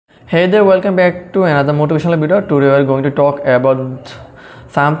Hey there, welcome back to another motivational video. Today we are going to talk about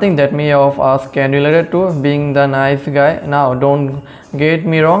something that many of us can relate to, being the nice guy. Now, don't get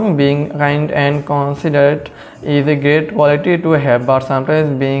me wrong, being kind and considerate is a great quality to have, but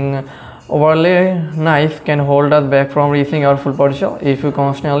sometimes being overly nice can hold us back from reaching our full potential. If you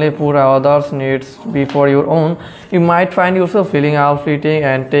constantly put others' needs before your own, you might find yourself feeling fleeting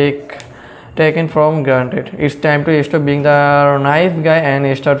and taken from granted. It's time to stop being the nice guy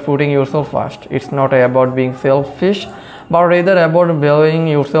and start putting yourself first. It's not about being selfish, but rather about valuing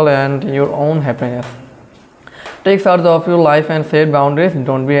yourself and your own happiness. Take charge of your life and set boundaries.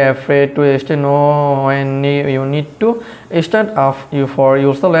 Don't be afraid to say no when you need to. Stand up for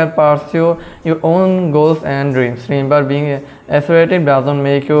yourself and pursue your own goals and dreams. Remember, being assertive doesn't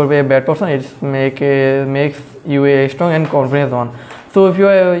make you a bad person. It makes you a strong and confident one. So if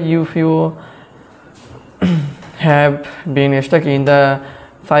you have been stuck in the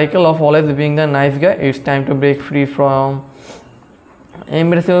cycle of always being the nice guy, it's time to break free from.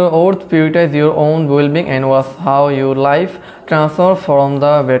 Embrace your oath, prioritize your own well-being, and watch how your life transforms from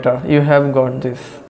the better. You have got this.